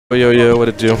Yo, what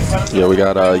it do? Yeah, we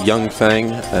got Young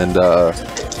Fang and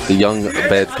the Young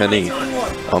Bad Penny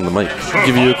on the mic.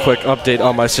 Give you a quick update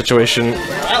on my situation.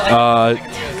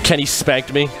 Kenny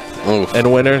spanked me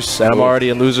in winners, and I'm already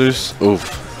in losers.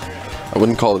 Oof. I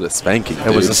wouldn't call it a spanking, dude.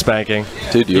 It was a spanking.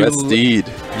 Dude, you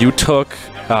SD'd. You took...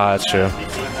 that's true.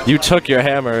 You took your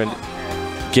hammer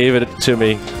and gave it to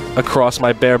me across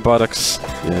my bare buttocks.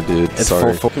 Yeah, dude,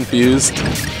 sorry. Confused,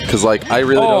 because, like, I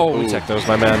really don't... Oh, we tech those,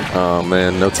 my man. Oh,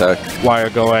 man, no tech. Wire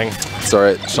going. It's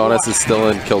alright. Sean S is still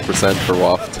in kill percent for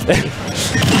Waft.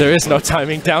 There is no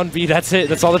timing. Down B, that's it.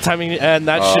 That's all the timing, and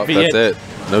that should be it. That's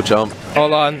it. No jump.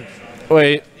 Hold on.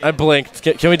 Wait, I blinked.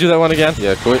 Can we do that one again?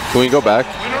 Yeah, can we go back?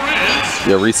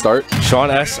 Yeah, restart. Sean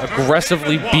S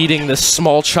aggressively beating this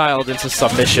small child into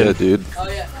submission. Yeah, dude.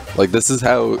 Like, this is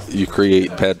how you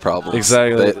create bad problems.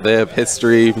 Exactly. They have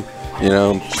history, you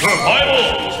know,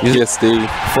 PSD.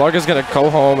 Florga's gonna go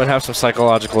home and have some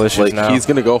psychological issues now. He's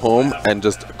gonna go home and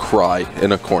just cry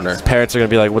in a corner. His parents are gonna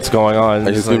be like, what's going on? And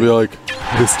he's gonna be like,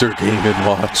 Mr. Game &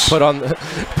 Watch.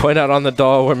 Point out on the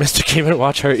doll where Mr. Game &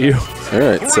 Watch hurt you.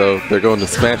 Alright, so they're going to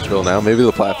Smashville now. Maybe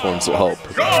the platforms will help.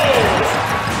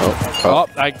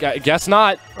 I guess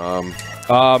not.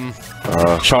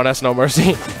 Sean S, no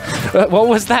mercy. What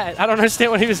was that? I don't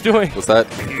understand what he was doing. Was that?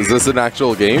 Is this an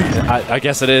actual game? I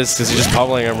guess it is, because he's just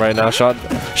pummeling him right now. Sean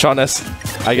S,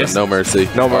 I guess. Yeah, no mercy.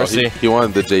 No mercy. He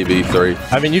wanted the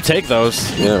JB3. I mean, you take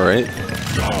those. Yeah, right?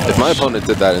 If my opponent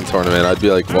did that in tournament, I'd be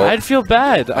like, well... I'd feel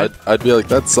bad. I'd be like,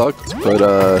 that sucked. But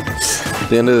at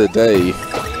the end of the day,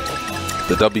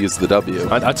 the W's the W.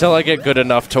 Until I get good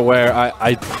enough to where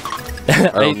I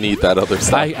don't need that other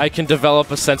stuff. I can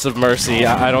develop a sense of mercy.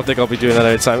 I don't think I'll be doing that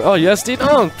anytime. Oh, yes, Dean?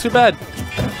 Oh, too bad.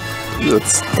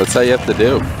 That's how you have to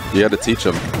do. You got to teach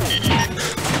them.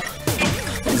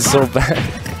 It's so bad.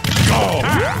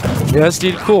 Yes,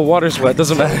 Dean, cool. Water's wet.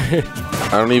 Doesn't matter.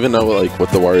 I don't even know what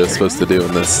the Wario's supposed to do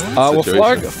in this situation.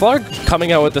 Well, Flarg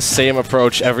coming out with the same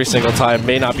approach every single time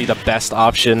may not be the best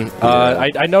option. Yeah.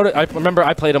 I remember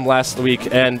I played him last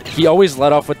week, and he always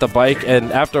let off with the bike,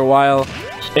 and after a while,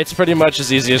 it's pretty much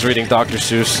as easy as reading Dr.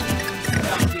 Seuss.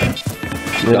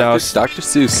 You know, Dr.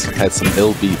 Seuss had some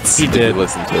ill beats. He did.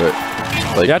 Listen to it.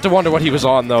 Like, you have to wonder what he was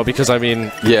on, though, because, I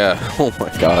mean... Yeah. Oh, my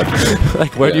God.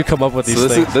 Like, where do you come up with these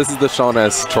things? This is the Sean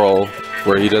S troll,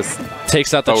 where he just...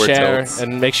 takes out the chair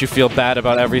and makes you feel bad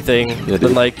about everything. Yeah,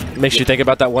 and, like, makes you think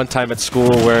about that one time at school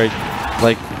where,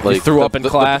 like you threw up in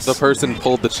class. The person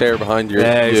pulled the chair behind you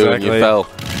and you fell.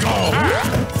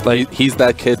 Like, he's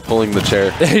that kid pulling the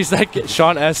chair. He's that kid.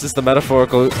 Sean S is the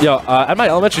metaphorical. Yo, at my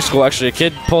elementary school, actually, a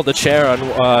kid pulled the chair on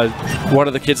one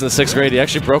of the kids in the 6th grade. He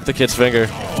actually broke the kid's finger.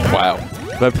 Wow.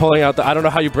 By pulling out I don't know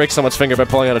how you break someone's finger by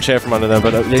pulling out a chair from under them, but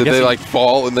did they like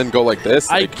fall and then go like this?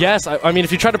 I guess. I mean,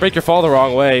 if you try to break your fall the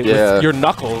wrong way with your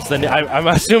knuckles, then I'm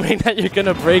assuming that you're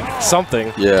gonna break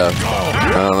something. Yeah.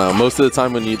 I don't know. Most of the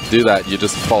time when you do that, you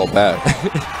just fall back.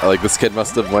 Like, this kid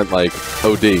must have went like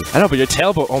OD. I know, but your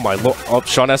tailbone. Oh my lord! Oh,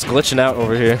 Sean S glitching out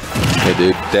over here. Hey,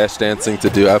 dude, dash dancing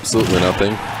to do absolutely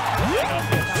nothing.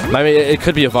 I mean, it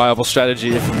could be a viable strategy.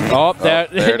 There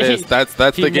it is. That's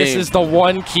the game. This is the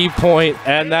one key point,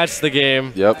 and that's the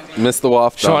game. Yep, missed the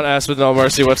waft. Sean S with no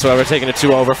mercy whatsoever, taking it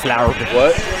 2 over Flower.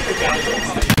 What?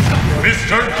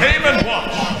 Mr. Game &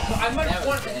 Watch.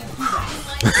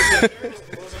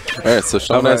 All right, so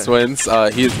Sean S wins.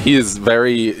 He is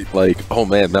very like, oh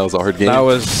man, that was a hard game. That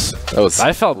was.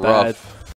 I felt rough. bad.